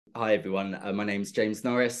Hi, everyone. My name's James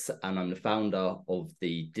Norris, and I'm the founder of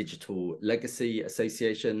the Digital Legacy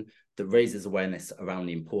Association that raises awareness around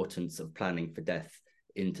the importance of planning for death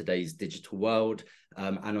in today's digital world.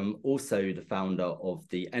 And I'm also the founder of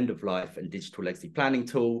the end of life and digital legacy planning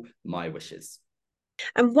tool, My Wishes.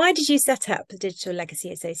 And why did you set up the Digital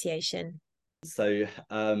Legacy Association? So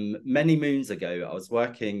many moons ago, I was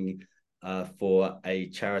working for a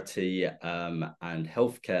charity and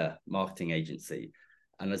healthcare marketing agency.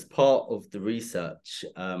 And as part of the research,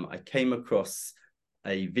 I came across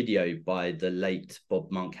a video by the late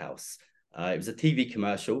Bob Monkhouse. It was a TV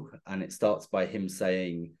commercial, and it starts by him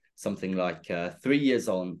saying something like, 3 years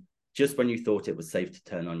on, just when you thought it was safe to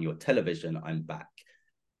turn on your television, I'm back.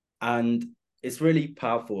 And it's really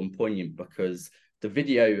powerful and poignant because the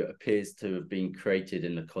video appears to have been created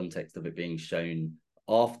in the context of it being shown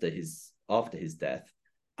after his death,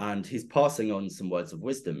 and he's passing on some words of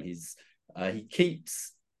wisdom. He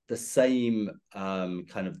keeps the same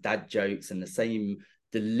kind of dad jokes and the same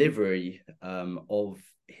delivery of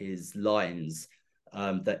his lines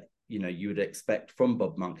that you would expect from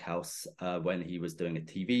Bob Monkhouse when he was doing a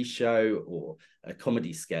TV show or a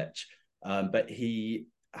comedy sketch, but he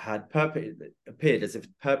had appeared as if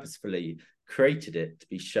purposefully created it to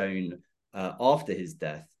be shown after his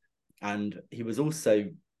death. And he was also,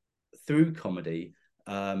 through comedy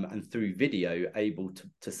and through video, able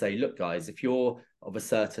to say, look, guys, if you're of a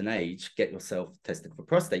certain age, get yourself tested for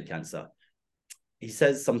prostate cancer. He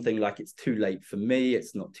says something like, it's too late for me,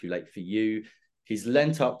 it's not too late for you. He's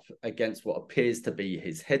leant up against what appears to be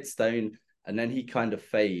his headstone, and then he kind of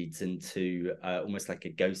fades into almost like a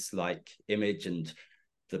ghost-like image, and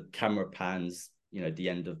the camera pans, the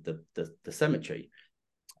end of the cemetery.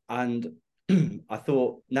 And I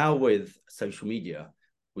thought, now with social media,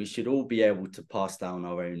 we should all be able to pass down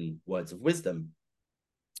our own words of wisdom.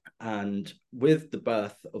 And with the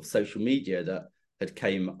birth of social media that had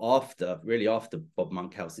came really after Bob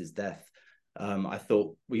Monkhouse's death, I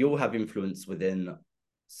thought we all have influence within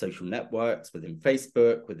social networks, within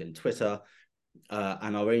Facebook, within Twitter,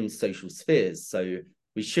 and our own social spheres. So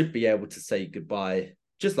we should be able to say goodbye,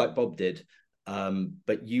 just like Bob did,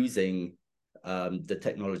 but using the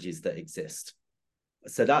technologies that exist.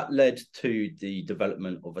 So that led to the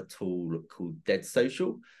development of a tool called Dead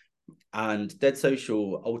Social. And Dead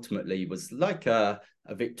Social ultimately was like a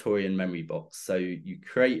Victorian memory box. So you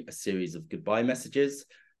create a series of goodbye messages,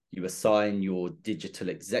 you assign your digital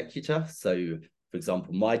executor. So, for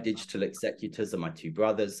example, my digital executors are my two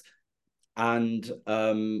brothers. And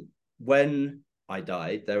when I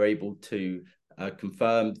died, they're able to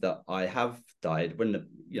confirm that I have died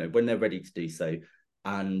when they're ready to do so.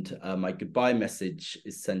 And my goodbye message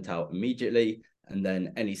is sent out immediately, and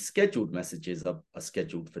then any scheduled messages are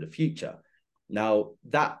scheduled for the future. Now,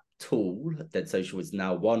 that tool, Dead Social, is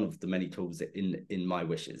now one of the many tools in My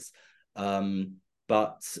Wishes. It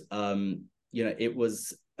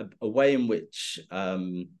was a way in which, a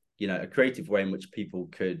creative way in which people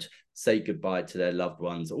could say goodbye to their loved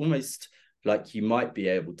ones, almost like you might be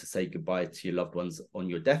able to say goodbye to your loved ones on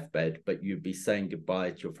your deathbed, but you'd be saying goodbye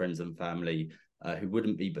to your friends and family who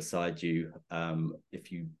wouldn't be beside you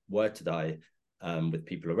if you were to die with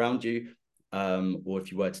people around you, or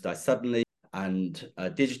if you were to die suddenly. And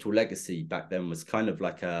digital legacy back then was kind of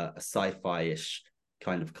like a sci-fi-ish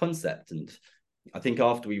kind of concept. And I think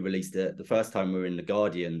after we released it, the first time we were in The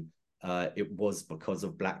Guardian, it was because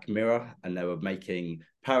of Black Mirror, and they were making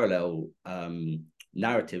parallel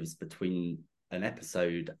narratives between an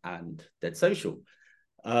episode and Dead Social.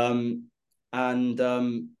 But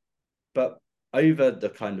over the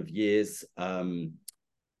kind of years,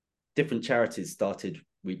 different charities started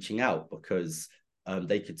reaching out because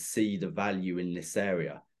they could see the value in this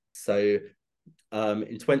area. So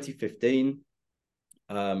in 2015,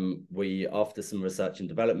 after some research and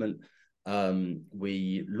development,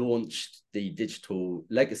 we launched the Digital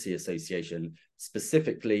Legacy Association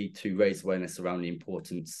specifically to raise awareness around the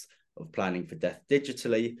importance of planning for death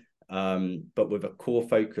digitally, but with a core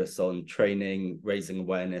focus on training, raising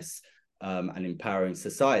awareness, and empowering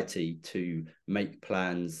society to make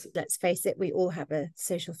plans. Let's face it, we all have a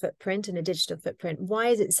social footprint and a digital footprint. Why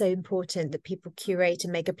is it so important that people curate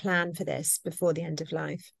and make a plan for this before the end of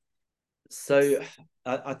life? So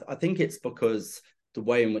I think it's because the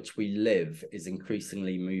way in which we live is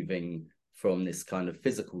increasingly moving from this kind of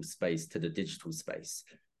physical space to the digital space.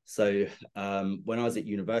 So when I was at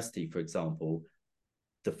university, for example,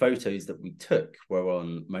 the photos that we took were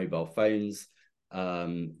on mobile phones.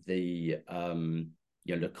 The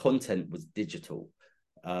content was digital,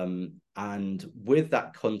 and with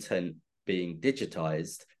that content being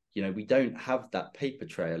digitized, we don't have that paper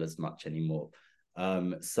trail as much anymore.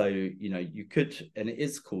 So, you could, and it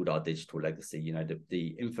is called our digital legacy,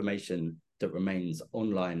 the information that remains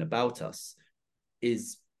online about us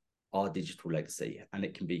is our digital legacy, and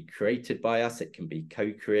it can be created by us, it can be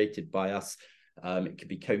co-created by us, it can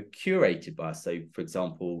be co-curated by us. So, for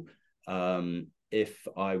example, if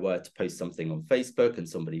I were to post something on Facebook and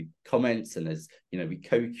somebody comments and we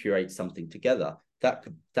co-curate something together, that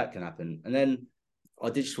can happen. And then our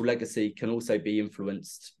digital legacy can also be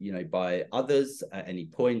influenced, by others at any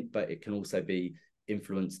point, but it can also be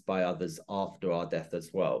influenced by others after our death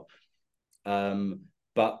as well.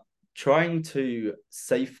 But trying to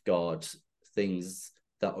safeguard things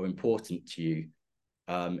that are important to you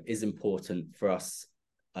is important for us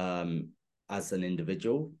as an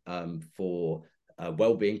individual, for a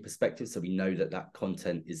well-being perspective. So we know that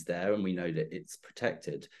content is there and we know that it's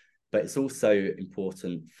protected. But it's also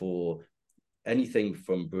important for anything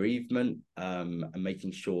from bereavement, and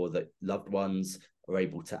making sure that loved ones are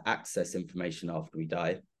able to access information after we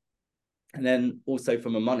die. And then also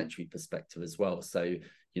from a monetary perspective as well. So,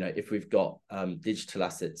 if we've got digital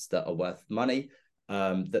assets that are worth money,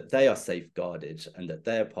 that they are safeguarded and that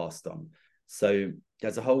they're passed on. So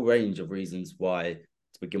there's a whole range of reasons why,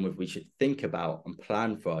 to begin with, we should think about and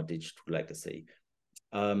plan for our digital legacy.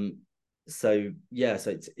 So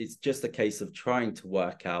it's just a case of trying to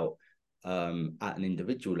work out at an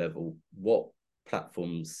individual level what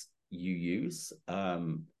platforms you use,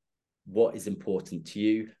 what is important to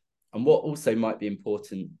you, and what also might be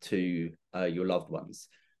important to your loved ones.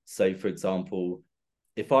 So, for example,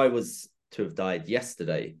 if I was to have died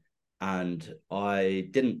yesterday and I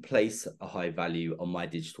didn't place a high value on my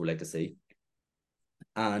digital legacy,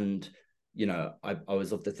 and I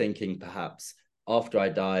was of the thinking, perhaps after I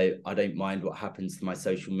die, I don't mind what happens to my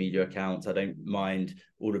social media accounts, I don't mind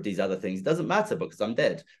all of these other things, it doesn't matter because I'm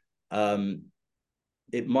dead.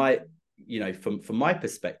 It might, from my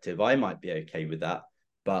perspective, I might be okay with that,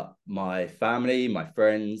 but my family, my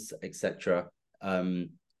friends, etc.,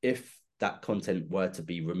 if that content were to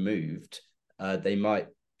be removed, they might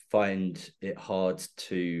find it hard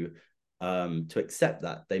to accept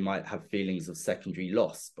that. They might have feelings of secondary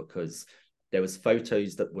loss because there was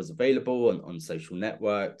photos that was available on social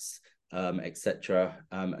networks, etc.,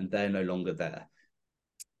 and they're no longer there.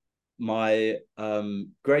 My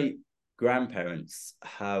great grandparents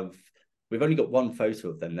we've only got one photo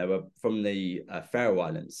of them. They were from the Faroe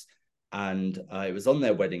Islands, and it was on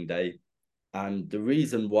their wedding day. And the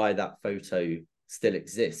reason why that photo still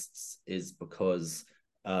exists is because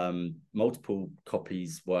multiple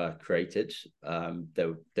copies were created.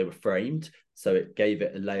 They were framed, so it gave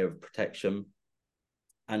it a layer of protection.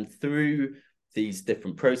 And through these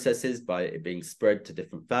different processes, by it being spread to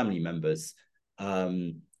different family members,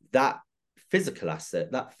 that physical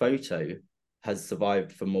asset, that photo, has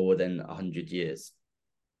survived for more than 100 years.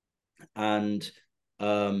 And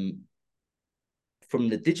from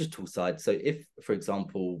the digital side, so if, for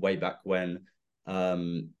example, way back when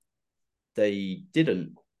they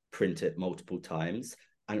didn't print it multiple times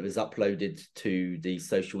and it was uploaded to the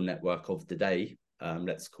social network of the day,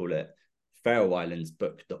 let's call it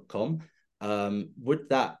faroeislandsbook.com, would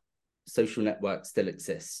that social network still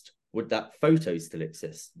exist? Would that photo still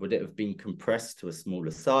exist? Would it have been compressed to a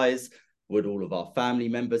smaller size? Would all of our family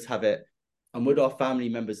members have it? And would our family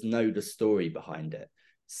members know the story behind it?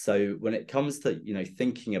 So when it comes to,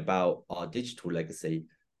 thinking about our digital legacy,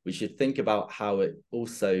 we should think about how it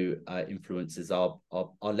also influences our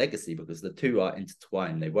legacy, because the two are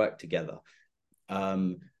intertwined, they work together.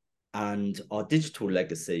 And our digital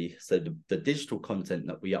legacy, so the digital content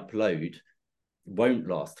that we upload, won't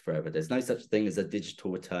last forever. There's no such thing as a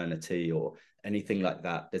digital eternity or anything like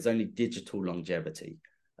that. There's only digital longevity.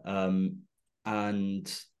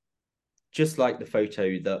 And just like the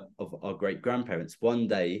photo of our great grandparents, one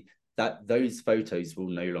day those photos will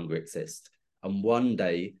no longer exist. And one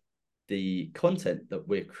day the content that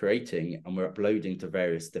we're creating and we're uploading to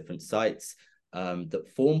various different sites that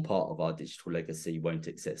form part of our digital legacy won't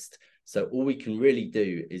exist. So all we can really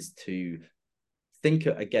do is to think,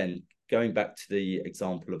 again, going back to the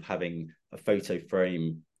example of having a photo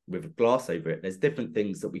frame with a glass over it, there's different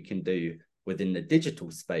things that we can do within the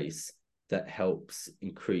digital space that helps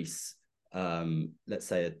increase, let's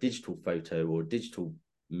say, a digital photo or digital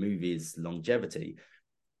movie's longevity.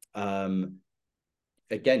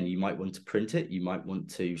 Again, you might want to print it. You might want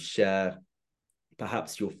to share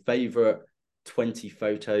perhaps your favorite 20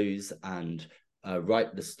 photos and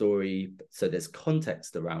write the story so there's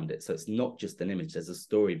context around it. So it's not just an image, there's a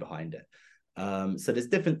story behind it. So there's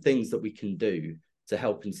different things that we can do to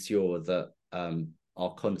help ensure that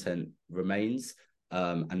our content remains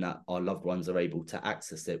and that our loved ones are able to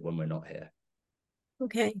access it when we're not here.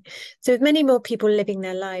 Okay. So with many more people living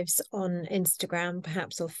their lives on Instagram,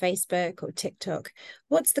 perhaps, or Facebook or TikTok,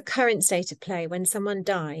 what's the current state of play when someone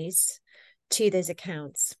dies to those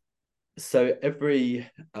accounts? So every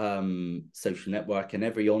social network and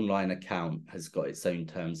every online account has got its own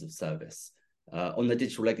terms of service. On the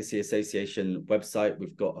Digital Legacy Association website,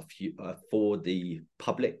 we've got a few for the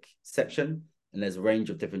public section, and there's a range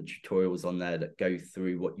of different tutorials on there that go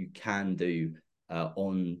through what you can do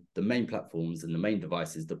on the main platforms and the main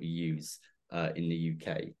devices that we use in the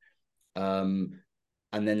UK.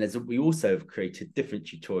 And then we also have created different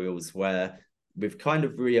tutorials where we've kind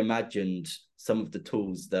of reimagined some of the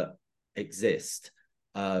tools that exist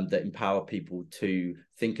that empower people to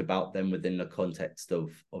think about them within the context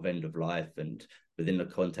of end of life and within the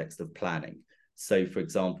context of planning. So, for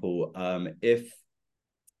example, if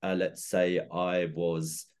let's say I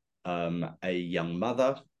was a young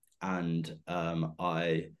mother and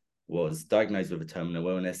I was diagnosed with a terminal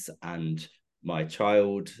illness, and my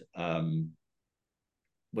child didn't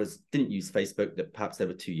use Facebook, that perhaps they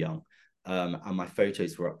were too young, and my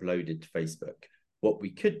photos were uploaded to Facebook. What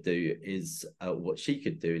we could do is, what she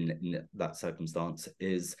could do in that circumstance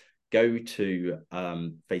is go to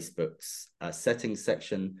Facebook's settings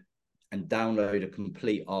section and download a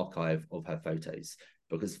complete archive of her photos,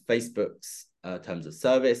 because Facebook's terms of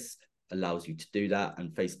service allows you to do that,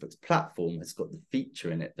 and Facebook's platform has got the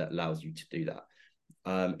feature in it that allows you to do that.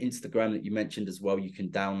 Instagram that you mentioned as well, you can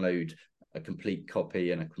download a complete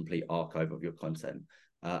copy and a complete archive of your content.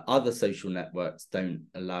 Other social networks don't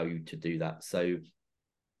allow you to do that. So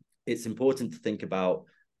it's important to think about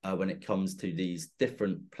when it comes to these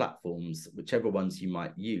different platforms, whichever ones you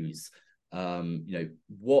might use,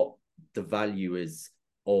 what the value is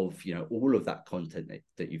of, all of that content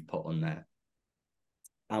that you've put on there,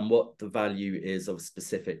 and what the value is of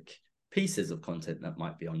specific pieces of content that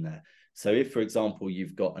might be on there. So if, for example,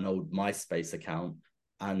 you've got an old MySpace account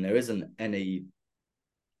and there isn't any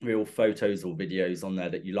real photos or videos on there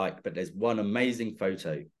that you like, but there's one amazing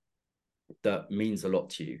photo that means a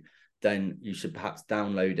lot to you, then you should perhaps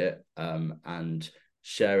download it and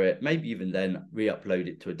share it, maybe even then re-upload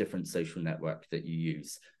it to a different social network that you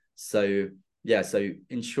use. So yeah, so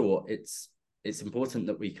in short, it's important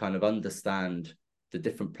that we kind of understand the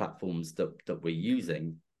different platforms that we're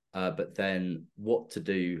using, but then what to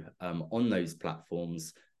do on those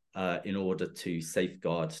platforms in order to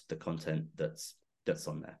safeguard the content that's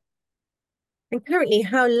on there. And currently,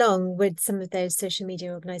 how long would some of those social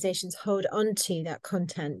media organizations hold on to that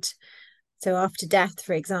content? So after death,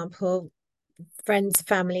 for example, friends,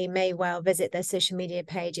 family may well visit their social media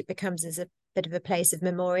page. It becomes as a bit of a place of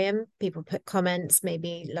memoriam. People put comments,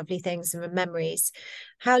 maybe lovely things and memories.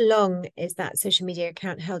 How long is that social media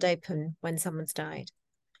account held open when someone's died?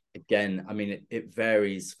 Again, I mean, it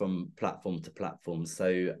varies from platform to platform.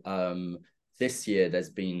 So this year, there's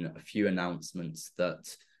been a few announcements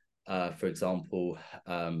that, for example,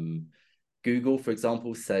 Google, for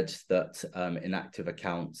example, said that inactive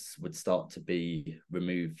accounts would start to be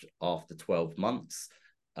removed after 12 months.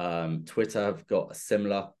 Twitter have got a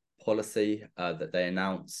similar policy that they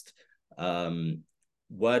announced.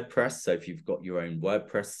 WordPress, so if you've got your own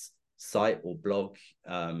WordPress site or blog,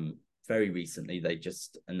 very recently they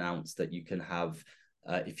just announced that you can have,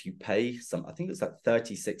 if you pay I think it's like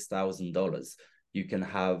 $36,000, you can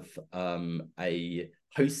have a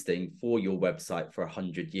hosting for your website for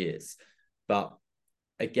 100 years. But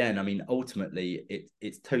again, I mean, ultimately,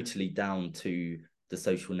 it's totally down to the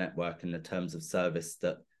social network and the terms of service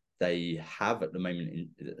that they have at the moment,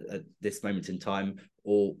 at this moment in time,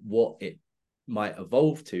 or what it might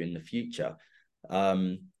evolve to in the future.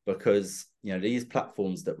 Because these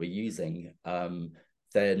platforms that we're using,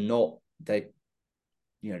 their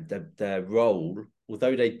role,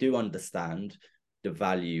 although they do understand the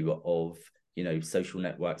value of social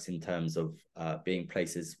networks in terms of being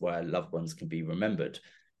places where loved ones can be remembered,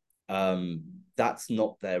 that's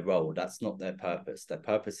not their role, that's not their purpose. Their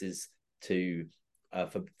purpose is to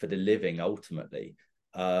for the living ultimately,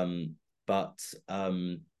 but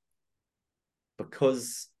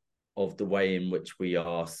because of the way in which we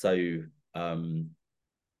are so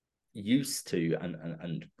used to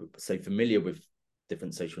and so familiar with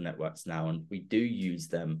different social networks now, and we do use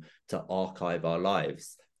them to archive our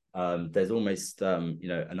lives, there's almost an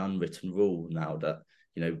unwritten rule now that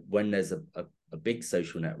when there's a big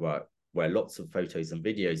social network where lots of photos and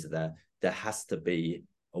videos are there has to be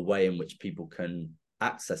a way in which people can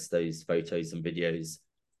access those photos and videos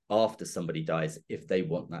after somebody dies if they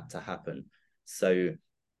want that to happen. So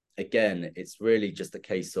again, it's really just a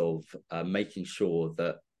case of making sure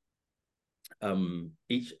that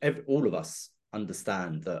all of us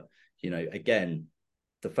understand that, again,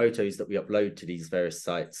 the photos that we upload to these various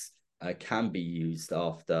sites can be used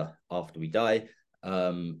after we die.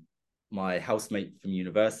 My housemate from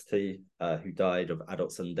university who died of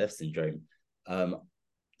adult sudden death syndrome,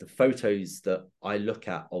 the photos that I look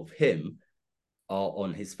at of him are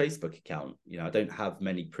on his Facebook account. You know, I don't have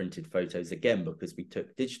many printed photos, again, because we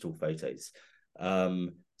took digital photos.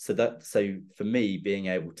 So for me, being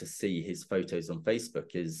able to see his photos on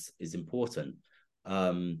Facebook is important.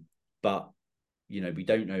 But, you know, we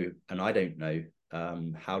don't know, and I don't know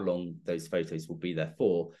how long those photos will be there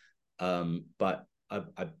for. But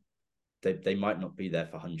they might not be there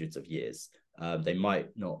for hundreds of years. They might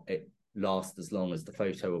not last as long as the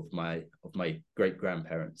photo of my great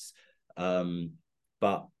grandparents.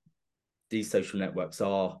 But these social networks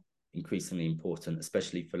are increasingly important,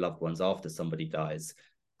 especially for loved ones after somebody dies.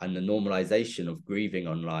 And the normalization of grieving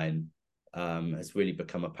online has really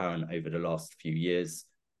become apparent over the last few years.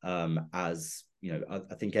 As you know,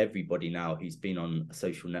 I think everybody now who's been on a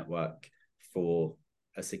social network for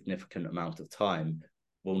a significant amount of time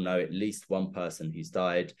will know at least one person who's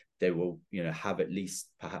died. They will, you know, have at least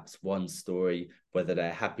perhaps one story, whether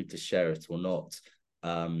they're happy to share it or not,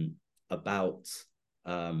 about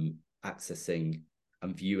accessing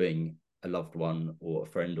and viewing a loved one or a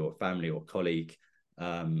friend or a family or colleague,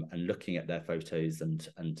 and looking at their photos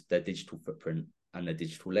and their digital footprint and their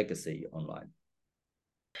digital legacy online.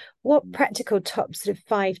 What practical top sort of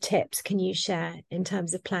 5 tips can you share in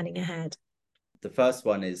terms of planning ahead? The first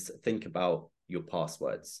one is think about your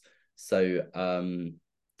passwords. So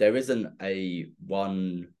there isn't a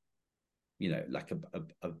one, you know, like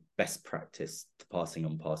a best practice to passing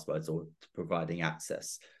on passwords or to providing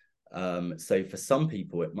access. So for some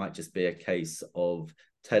people, it might just be a case of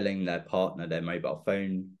telling their partner their mobile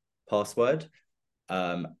phone password,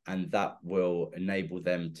 and that will enable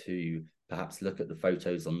them to perhaps look at the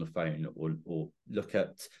photos on the phone or look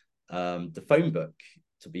at the phone book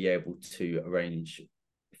to be able to arrange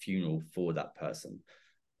a funeral for that person.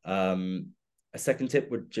 A second tip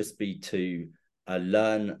would just be to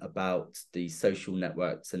learn about the social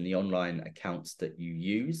networks and the online accounts that you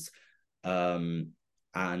use, and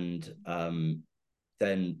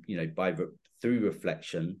then, you know, through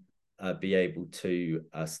reflection, be able to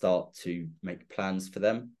start to make plans for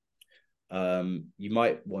them. You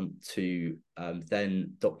might want to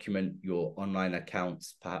then document your online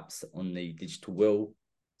accounts, perhaps on the digital will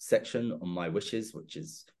section on My Wishes, which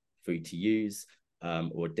is free to use,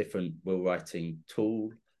 or a different will writing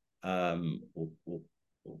tool, or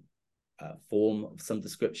form of some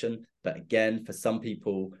description. But again, for some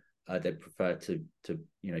people, they prefer to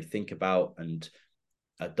you know, think about and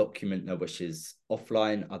document their wishes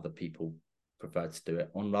offline. Other people prefer to do it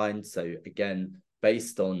online. So again,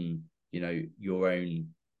 based on, you know, your own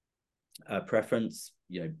preference,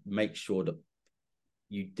 you know, make sure that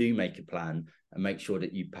you do make a plan and make sure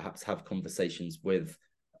that you perhaps have conversations with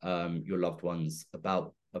your loved ones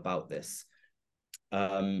about this.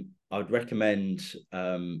 I would recommend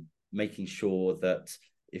making sure that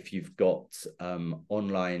if you've got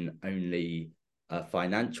online only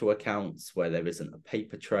financial accounts where there isn't a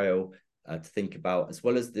paper trail to think about, as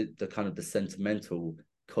well as the kind of the sentimental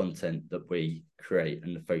content that we create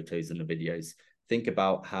and the photos and the videos. Think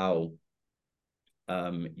about how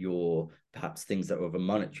your perhaps things that are of a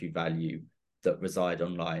monetary value that reside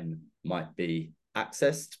online might be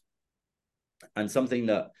accessed. And something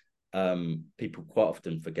that people quite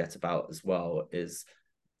often forget about as well is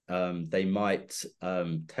they might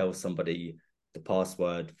tell somebody the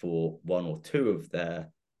password for one or two of their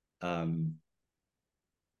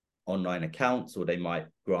online accounts, or they might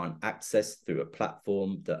grant access through a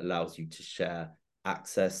platform that allows you to share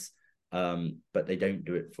access, but they don't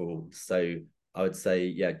do it for all. So I would say,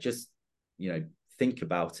 yeah, just, you know, think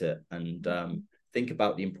about it and think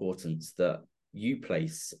about the importance that you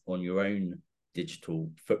place on your own digital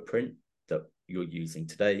footprint that you're using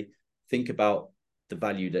today. Think about the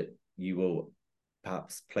value that you will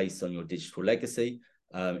perhaps place on your digital legacy,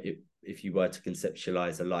 if you were to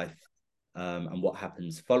conceptualize a life, and what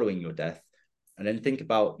happens following your death. And then think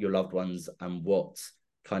about your loved ones and what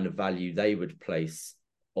kind of value they would place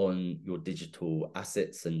on your digital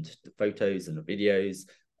assets and the photos and the videos,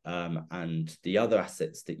 and the other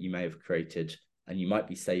assets that you may have created and you might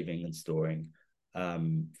be saving and storing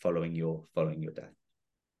following your death.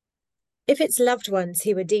 If it's loved ones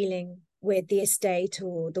who are dealing with the estate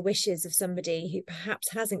or the wishes of somebody who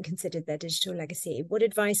perhaps hasn't considered their digital legacy, what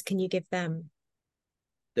advice can you give them?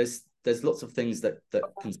 There's lots of things that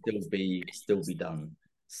can still be done.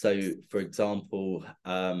 So, for example,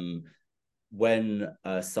 when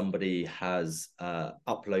somebody has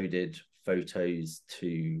uploaded photos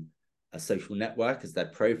to a social network as their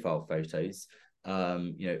profile photos.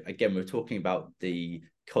 Again, we're talking about the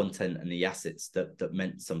content and the assets that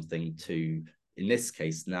meant something to, in this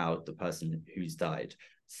case now, the person who's died.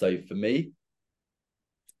 So for me,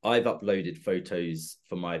 I've uploaded photos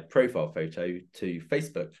for my profile photo to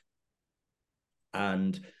Facebook.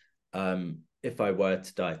 And if I were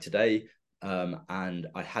to die today, and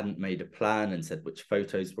I hadn't made a plan and said which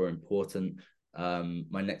photos were important,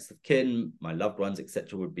 my next of kin, my loved ones,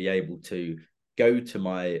 etc., would be able to go to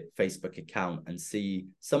my Facebook account and see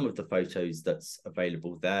some of the photos that's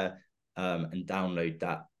available there, and download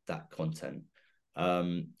that content.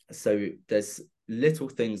 So there's little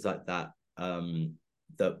things like that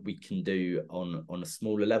that we can do on a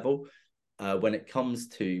smaller level. When it comes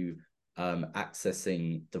to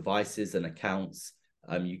accessing devices and accounts,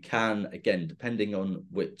 you can, again, depending on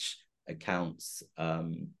which accounts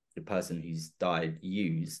the person who's died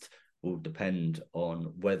used, will depend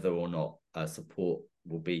on whether or not support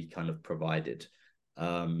will be kind of provided.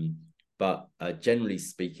 But generally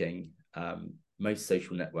speaking, most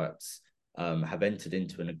social networks have entered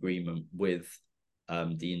into an agreement with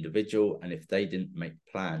the individual, and if they didn't make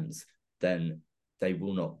plans, then they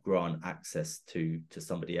will not grant access to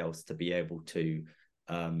somebody else to be able to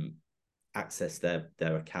access their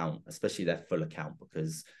account, especially their full account,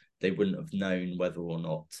 because they wouldn't have known whether or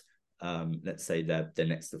not, let's say their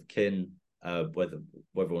next of kin, whether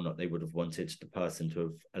or not they would have wanted the person to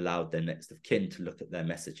have allowed their next of kin to look at their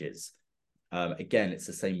messages. Again, it's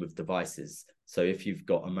the same with devices. So if you've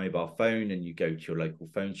got a mobile phone and you go to your local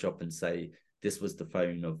phone shop and say, this was the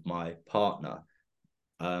phone of my partner,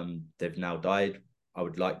 they've now died, I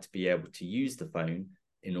would like to be able to use the phone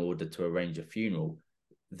in order to arrange a funeral.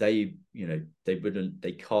 They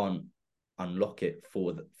can't unlock it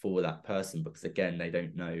for that person, because again, they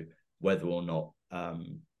don't know whether or not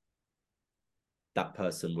that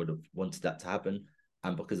person would have wanted that to happen.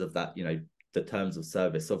 And because of that, the terms of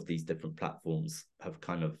service of these different platforms have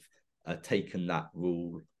kind of taken that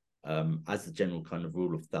rule as the general kind of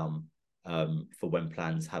rule of thumb for when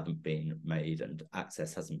plans haven't been made and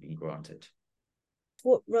access hasn't been granted.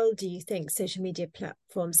 What role do you think social media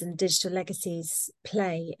platforms and digital legacies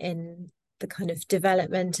play in the kind of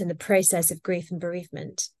development and the process of grief and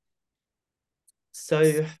bereavement?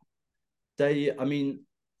 So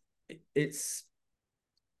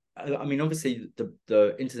obviously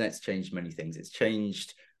the internet's changed many things. It's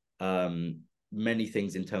changed many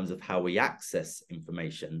things in terms of how we access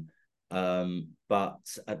information. But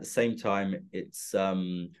at the same time,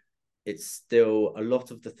 it's still a lot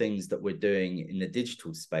of the things that we're doing in the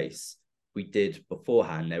digital space we did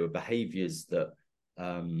beforehand. There were behaviors that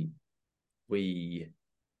we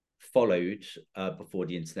followed before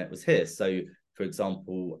the internet was here. So, for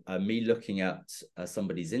example, me looking at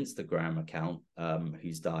somebody's Instagram account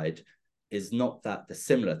who's died is not that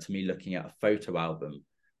dissimilar to me looking at a photo album,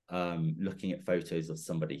 looking at photos of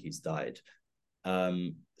somebody who's died.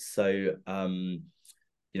 With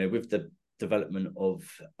the development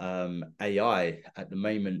of AI at the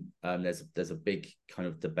moment, there's a big kind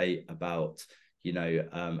of debate about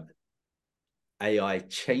AI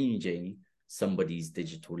changing somebody's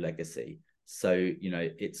digital legacy. So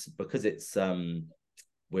it's because it's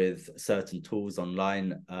with certain tools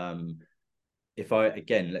online. If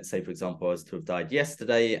let's say, for example, I was to have died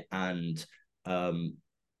yesterday, and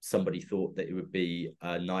somebody thought that it would be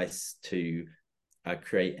nice to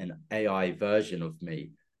create an AI version of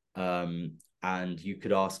me, and you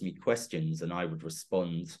could ask me questions and I would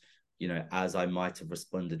respond, as I might have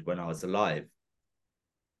responded when I was alive.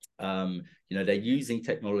 They're using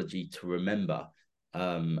technology to remember,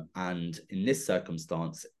 and in this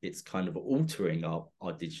circumstance, it's kind of altering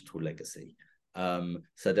our digital legacy.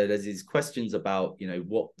 So there's these questions about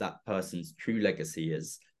what that person's true legacy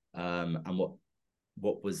is, and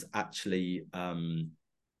what was actually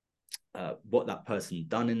what that person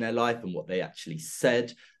done in their life and what they actually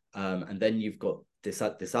said. And then you've got this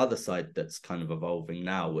other side that's kind of evolving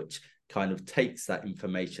now, which kind of takes that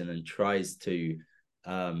information and tries to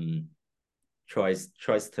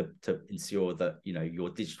ensure that your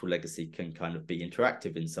digital legacy can kind of be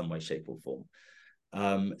interactive in some way, shape, or form.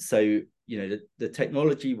 So the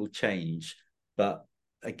technology will change, but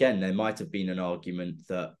again, there might have been an argument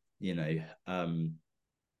that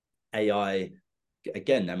AI,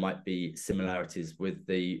 again, there might be similarities with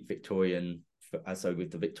the Victorian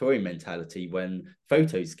mentality when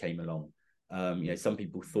photos came along. Some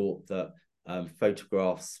people thought that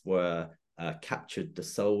photographs were captured the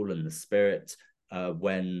soul and the spirit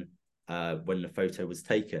when the photo was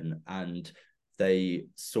taken, and they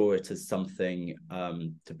saw it as something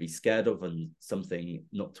to be scared of and something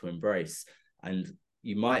not to embrace. And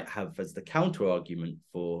you might have as the counter argument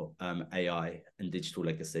for AI and digital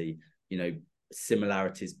legacy, you know,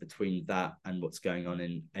 similarities between that and what's going on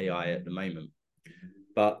in AI at the moment.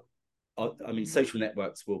 But I mean, social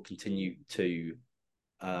networks will continue to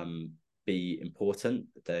be important.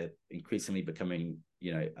 They're increasingly becoming,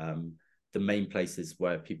 you know, the main places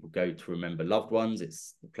where people go to remember loved ones.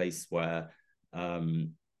 It's the place where,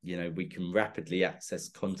 you know, we can rapidly access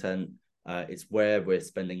content. It's where we're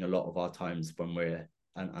spending a lot of our times when we're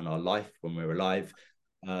and our life when we're alive.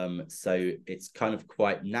 So it's kind of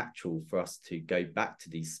quite natural for us to go back to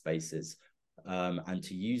these spaces and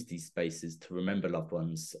to use these spaces to remember loved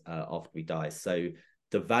ones after we die. So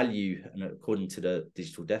the value, and according to the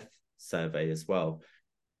Digital Death Survey as well,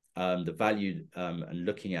 the value and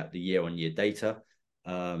looking at the year-on-year data,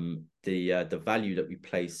 the value that we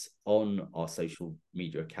place on our social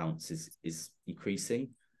media accounts is increasing,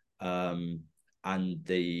 and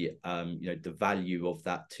the you know, the value of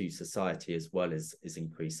that to society as well is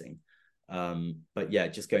increasing. But yeah,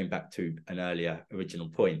 just going back to an earlier original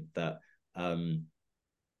point that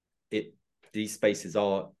these spaces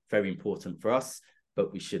are very important for us,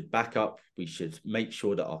 but we should back up. We should make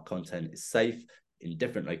sure that our content is safe in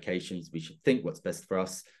different locations. We should think what's best for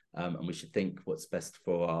us, and we should think what's best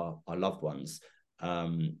for our loved ones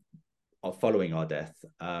following our death,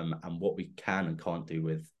 and what we can and can't do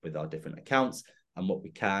with our different accounts, and what we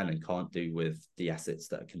can and can't do with the assets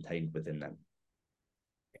that are contained within them.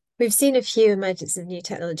 We've seen a few emergence of new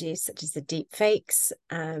technologies such as the deep fakes,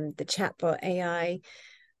 the chatbot AI.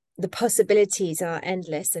 The possibilities are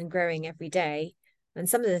endless and growing every day. And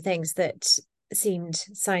some of the things that seemed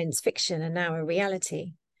science fiction are now a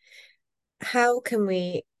reality. How can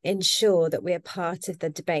we ensure that we are part of the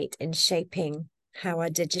debate in shaping how our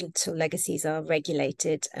digital legacies are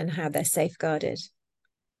regulated and how they're safeguarded?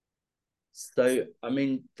 So, I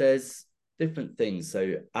mean, there's different things.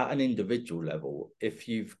 So at an individual level, if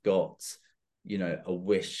you've got, you know, a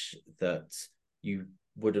wish that you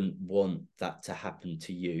wouldn't want that to happen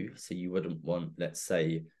to you, so you wouldn't want, let's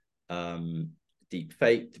say, deep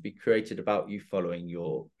fake to be created about you following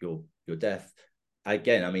your death.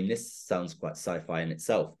 Again, I mean, this sounds quite sci-fi in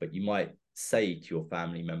itself, but you might say to your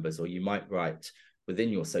family members, or you might write within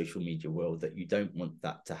your social media world that you don't want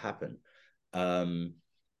that to happen.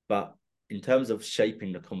 But in terms of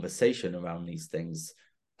shaping the conversation around these things,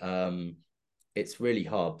 it's really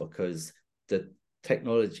hard because the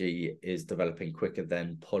technology is developing quicker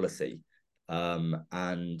than policy.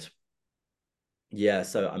 And yeah,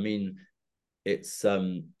 so I mean, it's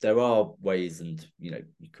there are ways, and you know,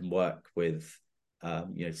 you can work with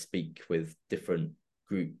you know, speak with different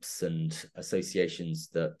groups and associations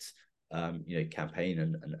that you know, campaign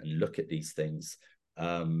and look at these things.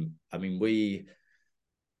 I mean, we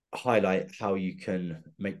highlight how you can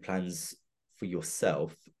make plans for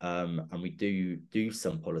yourself, and we do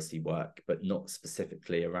some policy work, but not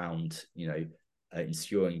specifically around, you know,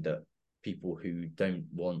 ensuring that people who don't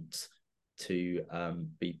want to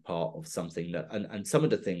be part of something that, and some of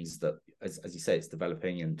the things that, as you say, it's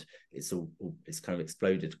developing and it's kind of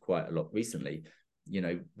exploded quite a lot recently. You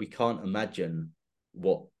know, we can't imagine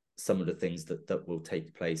what some of the things that will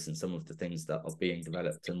take place, and some of the things that are being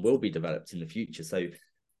developed and will be developed in the future. So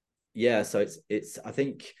yeah, so it's I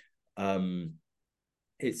think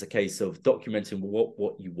it's a case of documenting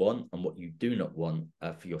what you want and what you do not want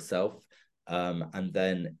for yourself, and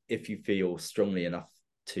then if you feel strongly enough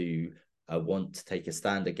to want to take a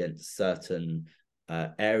stand against certain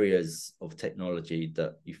areas of technology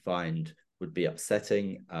that you find would be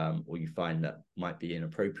upsetting, or you find that might be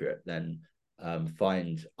inappropriate, then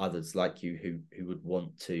find others like you who would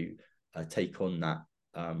want to take on that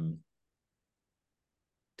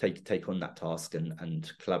take on that task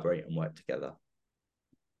and collaborate and work together.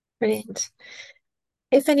 Brilliant.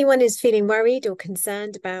 If anyone is feeling worried or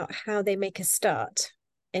concerned about how they make a start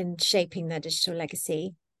in shaping their digital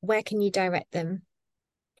legacy, where can you direct them?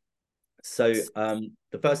 So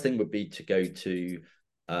the first thing would be to go to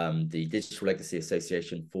the Digital Legacy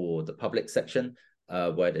Association for the public section,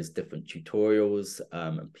 where there's different tutorials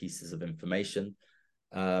and pieces of information.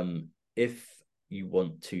 If you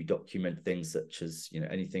want to document things such as, you know,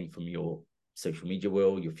 anything from your social media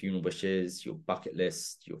wheel, your funeral wishes, your bucket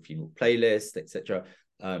list, your funeral playlist, etc.,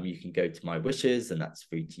 you can go to My Wishes, and that's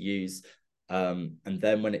free to use. And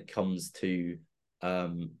then when it comes to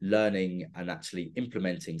learning and actually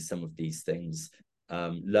implementing some of these things,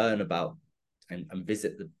 learn about and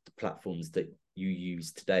visit the platforms that you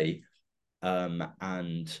use today,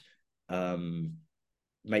 and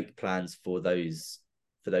make plans for those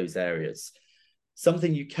areas.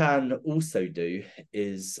 Something you can also do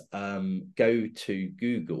is go to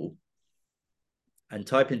Google and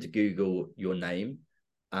type into Google your name.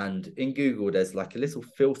 And in Google, there's like a little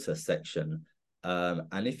filter section.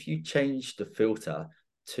 And if you change the filter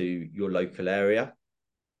to your local area,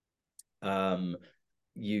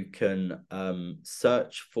 you can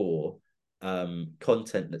search for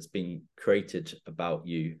content that's been created about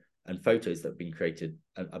you and photos that have been created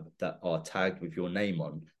that are tagged with your name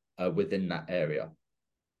on within that area.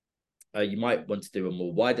 You might want to do a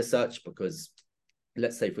more wider search because,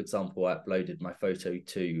 let's say, for example, I uploaded my photo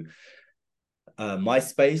to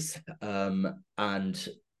MySpace and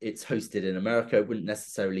it's hosted in America. I wouldn't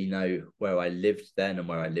necessarily know where I lived then and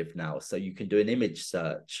where I live now. So you can do an image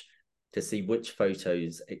search to see which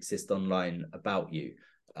photos exist online about you.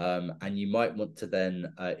 And you might want to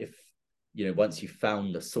then, if, you know, once you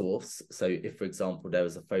found the source, so if, for example, there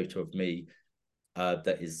was a photo of me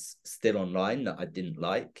that is still online that I didn't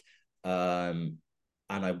like, and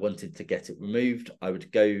I wanted to get it removed, I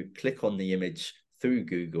would go click on the image through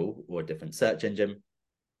Google or a different search engine.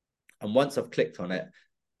 And once I've clicked on it,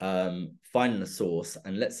 find the source,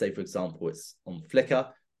 and let's say, for example, it's on Flickr,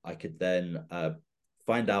 I could then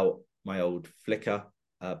find out my old Flickr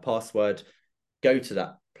password, go to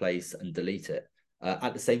that place and delete it.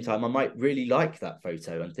 At the same time, I might really like that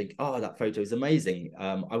photo and think, oh, that photo is amazing.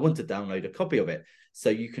 I want to download a copy of it. So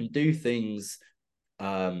you can do things,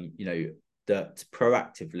 you know, that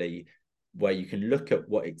proactively, where you can look at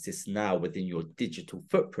what exists now within your digital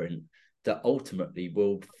footprint that ultimately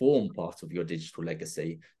will form part of your digital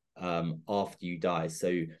legacy after you die. So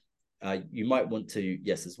you might want to,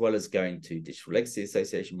 yes, as well as going to Digital Legacy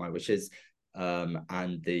Association, My Wishes,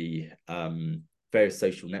 and the various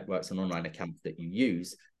social networks and online accounts that you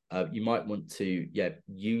use, you might want to,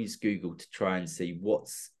 use Google to try and see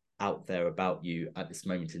what's out there about you at this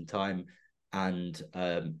moment in time, and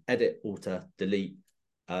edit, alter, delete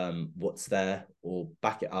what's there, or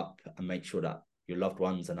back it up and make sure that your loved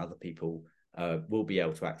ones and other people will be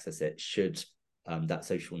able to access it should that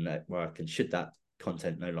social network and should that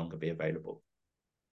content no longer be available.